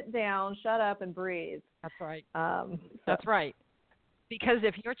can sit down, shut up, and breathe. That's right. That's right. Because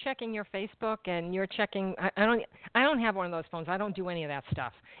if you're checking your Facebook and you're checking, I don't have one of those phones. I don't do any of that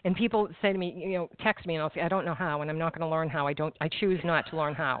stuff. And people say to me, text me, and I'll say, I don't know how, and I'm not going to learn how. I choose not to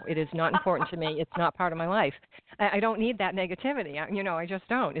learn how. It is not important to me. It's not part of my life. I don't need that negativity. I just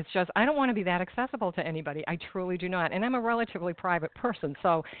don't. It's just I don't want to be that accessible to anybody. I truly do not. And I'm a relatively private person,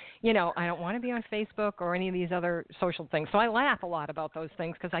 so I don't want to be on Facebook or any of these other social things. So I laugh a lot about those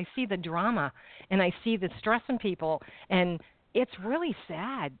things because I see the drama and I see the stress in people, and it's really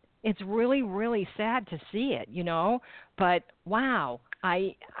sad. It's really, really sad to see it, But wow,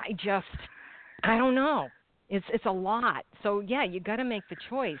 I don't know. It's a lot. So yeah, you got to make the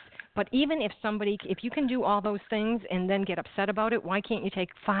choice. But even if you can do all those things and then get upset about it, why can't you take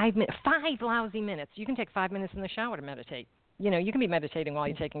 5 lousy minutes? You can take 5 minutes in the shower to meditate. You can be meditating while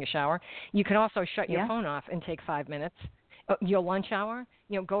you're taking a shower. You can also shut your phone off and take 5 minutes. Your lunch hour,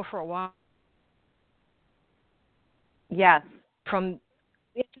 go for a walk. Yes.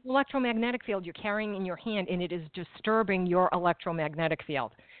 It's an electromagnetic field you're carrying in your hand, and it is disturbing your electromagnetic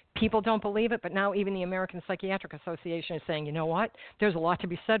field. People don't believe it, but now even the American Psychiatric Association is saying, you know what? There's a lot to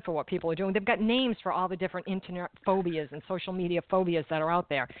be said for what people are doing. They've got names for all the different internet phobias and social media phobias that are out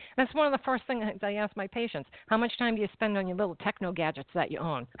there. That's one of the first things I ask my patients. How much time do you spend on your little techno gadgets that you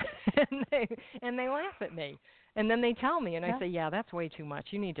own? and they laugh at me. And then they tell me, and I say, yeah, that's way too much.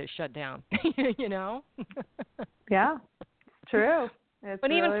 You need to shut down, Yeah, it's true. It's but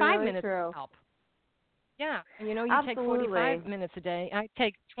really, even 5 really minutes true. help. Yeah, you Absolutely. take 45 minutes a day. I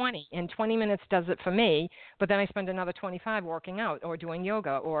take 20, and 20 minutes does it for me, but then I spend another 25 working out or doing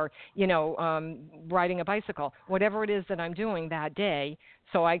yoga or, riding a bicycle, whatever it is that I'm doing that day.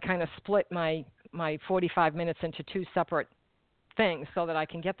 So I kind of split my 45 minutes into two separate things so that I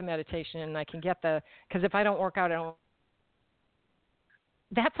can get the meditation and I can get because if I don't work out,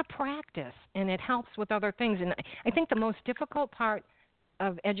 that's a practice, and it helps with other things. And I think the most difficult part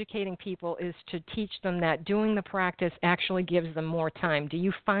of educating people is to teach them that doing the practice actually gives them more time. Do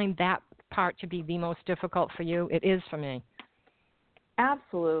you find that part to be the most difficult for you? It is for me.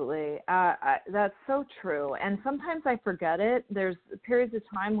 Absolutely. That's so true. And sometimes I forget it. There's periods of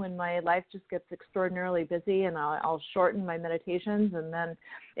time when my life just gets extraordinarily busy, and I'll shorten my meditations, and then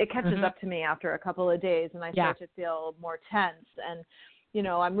it catches up to me after a couple of days, and I start to feel more tense. And,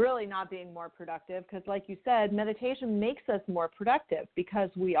 I'm really not being more productive because, like you said, meditation makes us more productive because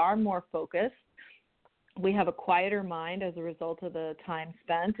we are more focused. We have a quieter mind as a result of the time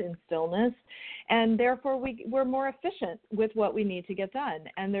spent in stillness, and therefore we're more efficient with what we need to get done.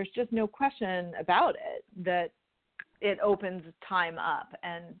 And there's just no question about it that it opens time up.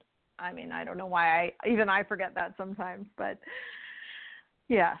 And, I mean, I don't know why I forget that sometimes, but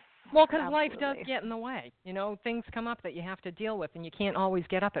yes. Well, because life does absolutely. get in the way. Things come up that you have to deal with, and you can't always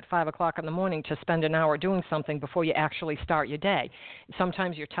get up at 5 o'clock in the morning to spend an hour doing something before you actually start your day.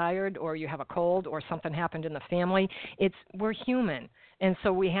 Sometimes you're tired, or you have a cold, or something happened in the family. We're human, and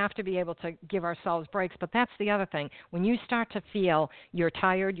so we have to be able to give ourselves breaks. But that's the other thing. When you start to feel you're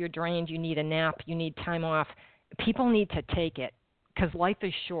tired, you're drained, you need a nap, you need time off, people need to take it. Because life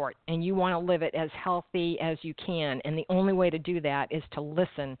is short, and you want to live it as healthy as you can. And the only way to do that is to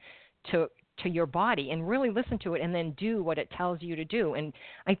listen to your body and really listen to it, and then do what it tells you to do. And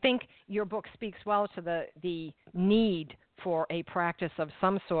I think your book speaks well to the need for a practice of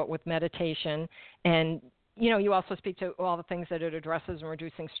some sort with meditation. And you also speak to all the things that it addresses in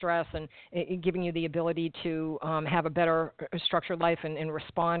reducing stress and giving you the ability to have a better structured life and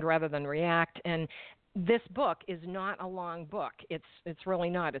respond rather than react. And this book is not a long book. It's really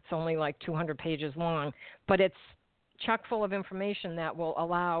not. It's only like 200 pages long, but it's chock full of information that will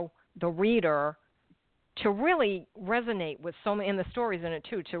allow the reader to really resonate with so many, and the stories in it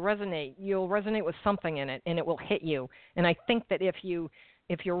too, to resonate. You'll resonate with something in it, and it will hit you. And I think that if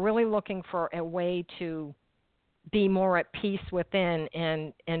you're really looking for a way to be more at peace within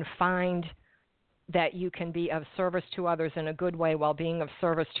and find that you can be of service to others in a good way while being of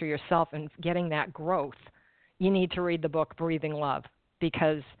service to yourself and getting that growth, you need to read the book Breathing Love,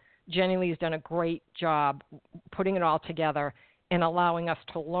 because Jennie Lee's done a great job putting it all together and allowing us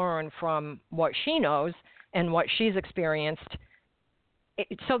to learn from what she knows and what she's experienced,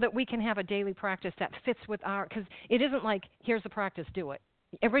 so that we can have a daily practice that fits with because it isn't like, here's the practice, do it.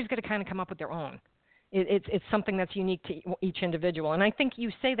 Everybody's got to kind of come up with their own. It's something that's unique to each individual. And I think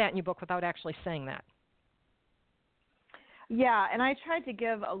you say that in your book without actually saying that. Yeah, and I tried to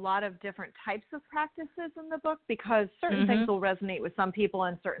give a lot of different types of practices in the book, because certain things will resonate with some people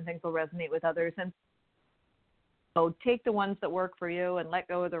and certain things will resonate with others. And so take the ones that work for you and let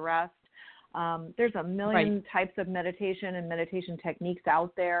go of the rest. There's a million types of meditation and meditation techniques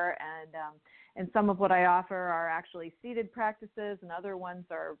out there, and some of what I offer are actually seated practices, and other ones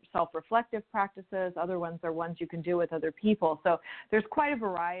are self-reflective practices. Other ones are ones you can do with other people. So there's quite a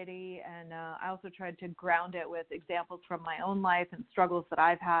variety, and I also tried to ground it with examples from my own life and struggles that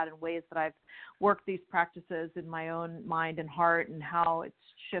I've had and ways that I've worked these practices in my own mind and heart, and how it's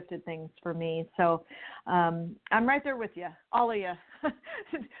shifted things for me. So I'm right there with you, all of you,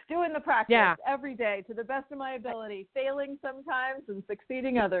 doing the practice every day to the best of my ability, failing sometimes and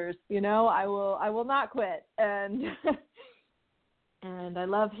succeeding others. I will not quit, and and I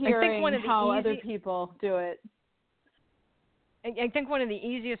love hearing how other people do it. I think one of the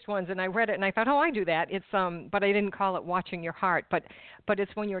easiest ones, and I read it and I thought, oh, I do that. It's but I didn't call it watching your heart. But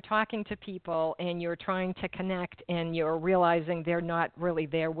it's when you're talking to people and you're trying to connect and you're realizing they're not really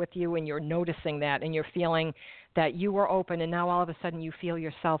there with you, and you're noticing that, and you're feeling that you were open, and now all of a sudden you feel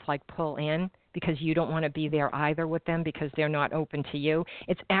yourself like pull in, because you don't want to be there either with them because they're not open to you.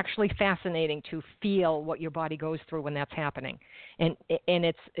 It's actually fascinating to feel what your body goes through when that's happening. And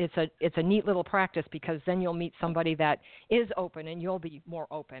it's a neat little practice, because then you'll meet somebody that is open and you'll be more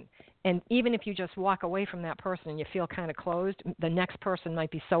open. And even if you just walk away from that person and you feel kind of closed, the next person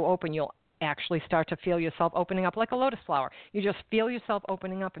might be so open you'll actually start to feel yourself opening up like a lotus flower. You just feel yourself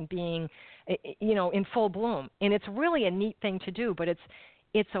opening up and being, in full bloom. And it's really a neat thing to do, but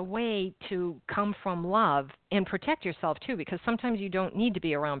it's a way to come from love and protect yourself too, because sometimes you don't need to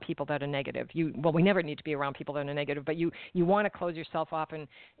be around people that are negative. We never need to be around people that are negative, but you want to close yourself off and,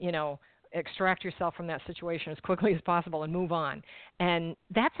 extract yourself from that situation as quickly as possible and move on. And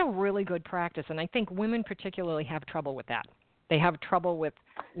that's a really good practice. And I think women particularly have trouble with that. They have trouble with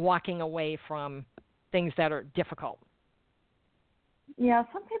walking away from things that are difficult. Yeah,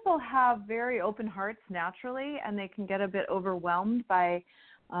 some people have very open hearts naturally, and they can get a bit overwhelmed by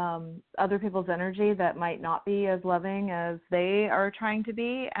other people's energy that might not be as loving as they are trying to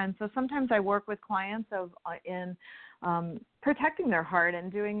be. And so sometimes I work with clients in protecting their heart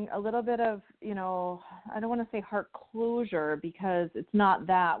and doing a little bit of, I don't want to say heart closure, because it's not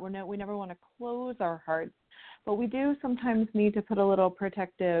that. We never want to close our hearts. But we do sometimes need to put a little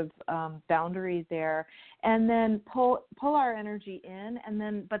protective boundary there, and then pull our energy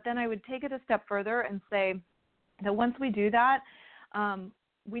in, but then I would take it a step further and say that once we do that,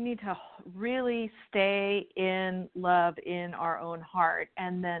 we need to really stay in love in our own heart,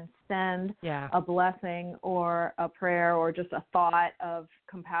 and then send a blessing or a prayer or just a thought of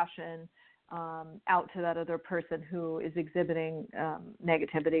compassion out to that other person who is exhibiting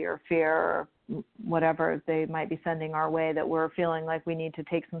negativity or fear or whatever they might be sending our way that we're feeling like we need to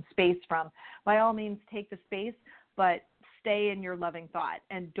take some space from. By all means, take the space, but stay in your loving thought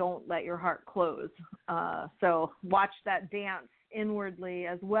and don't let your heart close. So watch that dance inwardly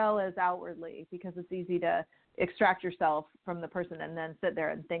as well as outwardly, because it's easy to extract yourself from the person and then sit there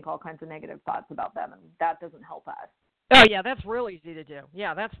and think all kinds of negative thoughts about them, and that doesn't help us. Oh yeah, that's real easy to do.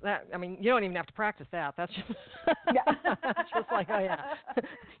 Yeah, that's that. I mean, you don't even have to practice that. That's just that's just like, oh yeah,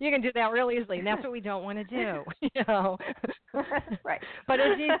 you can do that real easily, and that's what we don't want to do. Right. But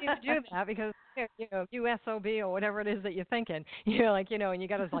it's easy to do that because USOB or whatever it is that you're thinking, and you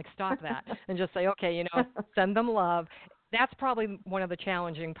got to like stop that and just say, okay, send them love. That's probably one of the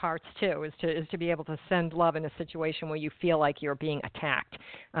challenging parts too, is to be able to send love in a situation where you feel like you're being attacked.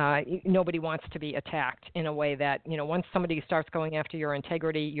 Nobody wants to be attacked in a way that, once somebody starts going after your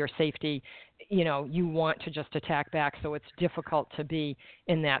integrity, your safety, you want to just attack back. So it's difficult to be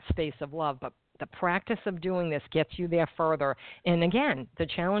in that space of love. But the practice of doing this gets you there further. And again, the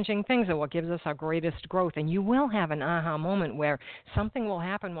challenging things are what gives us our greatest growth. And you will have an aha moment where something will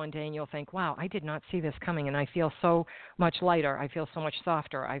happen one day and you'll think, wow, I did not see this coming. And I feel so much lighter. I feel so much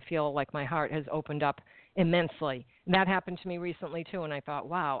softer. I feel like my heart has opened up immensely. And that happened to me recently too. And I thought,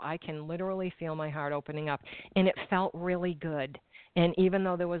 wow, I can literally feel my heart opening up. And it felt really good. And even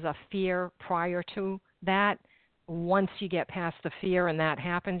though there was a fear prior to that, once you get past the fear and that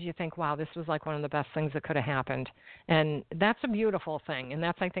happens, you think, wow, this was like one of the best things that could have happened. And that's a beautiful thing. And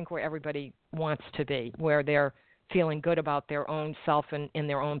that's, I think, where everybody wants to be, where they're feeling good about their own self and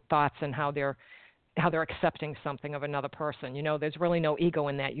their own thoughts and how they're accepting something of another person. There's really no ego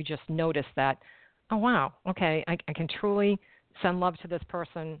in that. You just notice that, oh, wow, okay, I can truly send love to this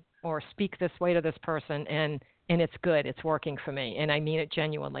person or speak this way to this person, and it's good. It's working for me, and I mean it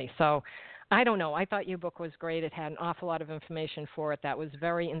genuinely. So I don't know. I thought your book was great. It had an awful lot of information for it that was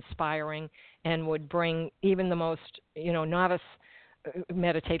very inspiring and would bring even the most, novice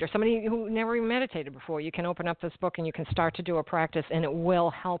meditator, somebody who never even meditated before. You can open up this book and you can start to do a practice, and it will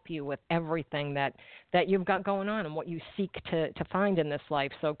help you with everything that you've got going on and what you seek to find in this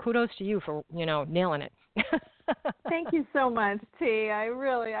life. So kudos to you for, nailing it. Thank you so much, T. I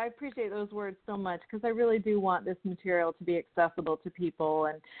appreciate those words so much, because I really do want this material to be accessible to people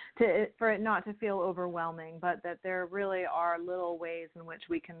and for it not to feel overwhelming, but that there really are little ways in which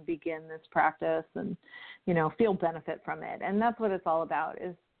we can begin this practice and, feel benefit from it. And that's what it's all about,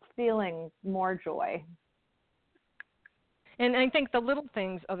 is feeling more joy. And I think the little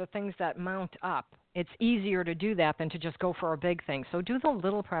things are the things that mount up. It's easier to do that than to just go for a big thing. So do the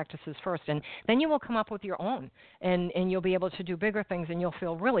little practices first, and then you will come up with your own, and you'll be able to do bigger things, and you'll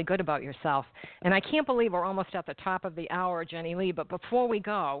feel really good about yourself. And I can't believe we're almost at the top of the hour, Jennie Lee, but before we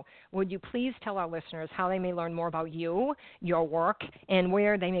go, would you please tell our listeners how they may learn more about you, your work, and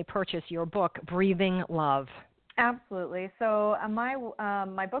where they may purchase your book, Breathing Love? Absolutely. So my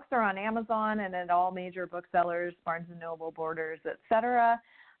books are on Amazon and at all major booksellers, Barnes & Noble, Borders, etc.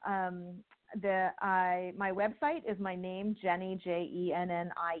 My website is my name, Jennie, Jennie,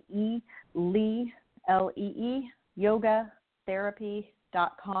 Lee, Lee,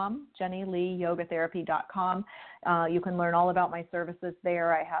 yogatherapy.com, JennieLeeYogaTherapy.com. You can learn all about my services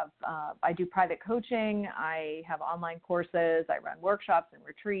there. I do private coaching. I have online courses. I run workshops and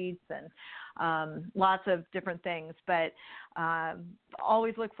retreats and lots of different things. But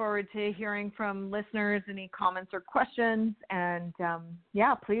always look forward to hearing from listeners, any comments or questions. And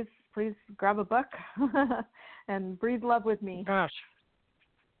please grab a book and breathe love with me. Gosh.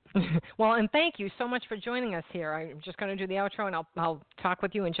 Well, and thank you so much for joining us here. I'm just going to do the outro, and I'll talk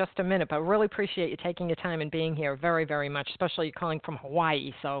with you in just a minute. But I really appreciate you taking your time and being here very, very much, especially calling from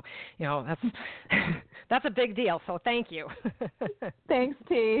Hawaii. So, that's a big deal. So thank you. Thanks,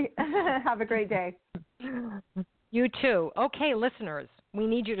 T. Have a great day. You too. Okay, listeners, we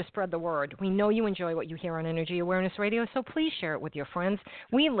need you to spread the word. We know you enjoy what you hear on Energy Awareness Radio, so please share it with your friends.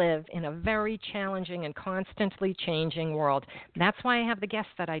 We live in a very challenging and constantly changing world. That's why I have the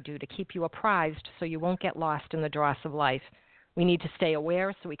guests that I do, to keep you apprised so you won't get lost in the dross of life. We need to stay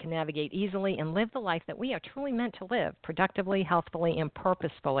aware so we can navigate easily and live the life that we are truly meant to live, productively, healthfully, and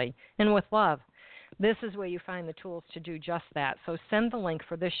purposefully, and with love. This is where you find the tools to do just that. So send the link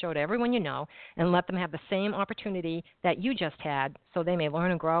for this show to everyone you know and let them have the same opportunity that you just had, so they may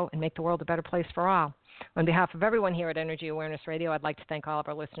learn and grow and make the world a better place for all. On behalf of everyone here at Energy Awareness Radio, I'd like to thank all of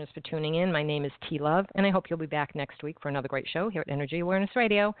our listeners for tuning in. My name is T. Love, and I hope you'll be back next week for another great show here at Energy Awareness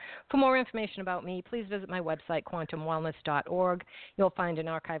Radio. For more information about me, please visit my website, quantumwellness.org. You'll find an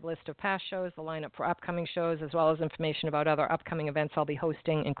archive list of past shows, the lineup for upcoming shows, as well as information about other upcoming events I'll be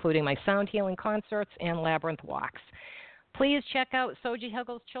hosting, including my sound healing concerts and labyrinth walks. Please check out Soji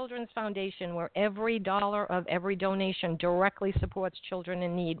Huggles Children's Foundation, where every dollar of every donation directly supports children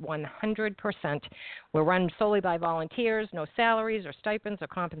in need 100%. We're run solely by volunteers. No salaries or stipends or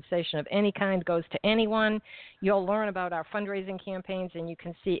compensation of any kind goes to anyone. You'll learn about our fundraising campaigns, and you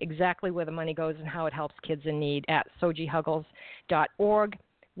can see exactly where the money goes and how it helps kids in need at sojihuggles.org.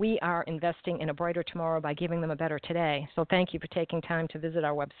 We are investing in a brighter tomorrow by giving them a better today. So thank you for taking time to visit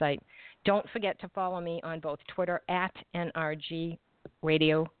our website. Don't forget to follow me on both Twitter at NRG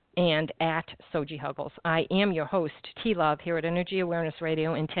Radio and at Soji Huggles. I am your host, T-Love, here at Energy Awareness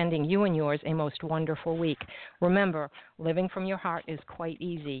Radio, intending you and yours a most wonderful week. Remember, living from your heart is quite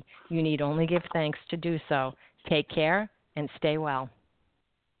easy. You need only give thanks to do so. Take care and stay well.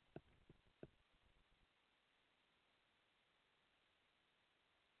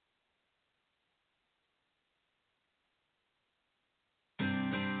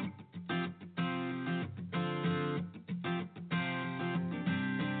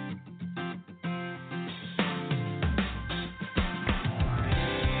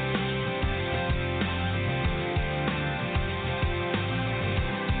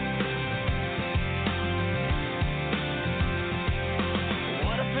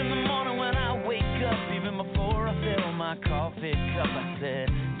 Coffee cup, I said,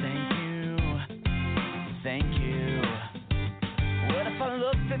 thank you. What if I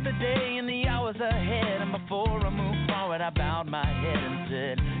looked at the day and the hours ahead, and before I moved forward, I bowed my head and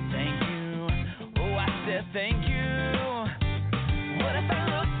said, thank you. Oh, I said, thank you. What if I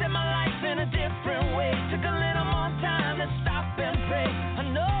looked at my life in a different way, took a little more time to stop and pray? I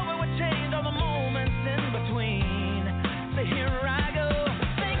know it would change all the moments in between. So here I go.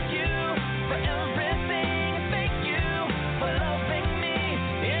 Thank you for everything.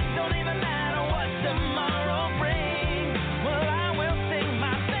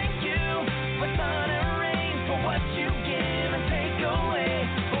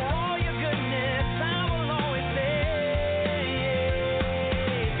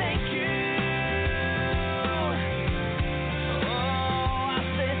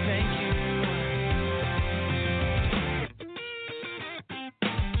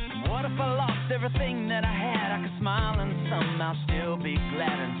 Everything that I had, I could smile and somehow still be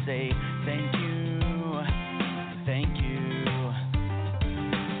glad and say thank you.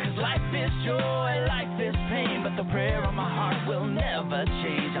 'Cause life is joy, life is pain, but the prayer of my heart will never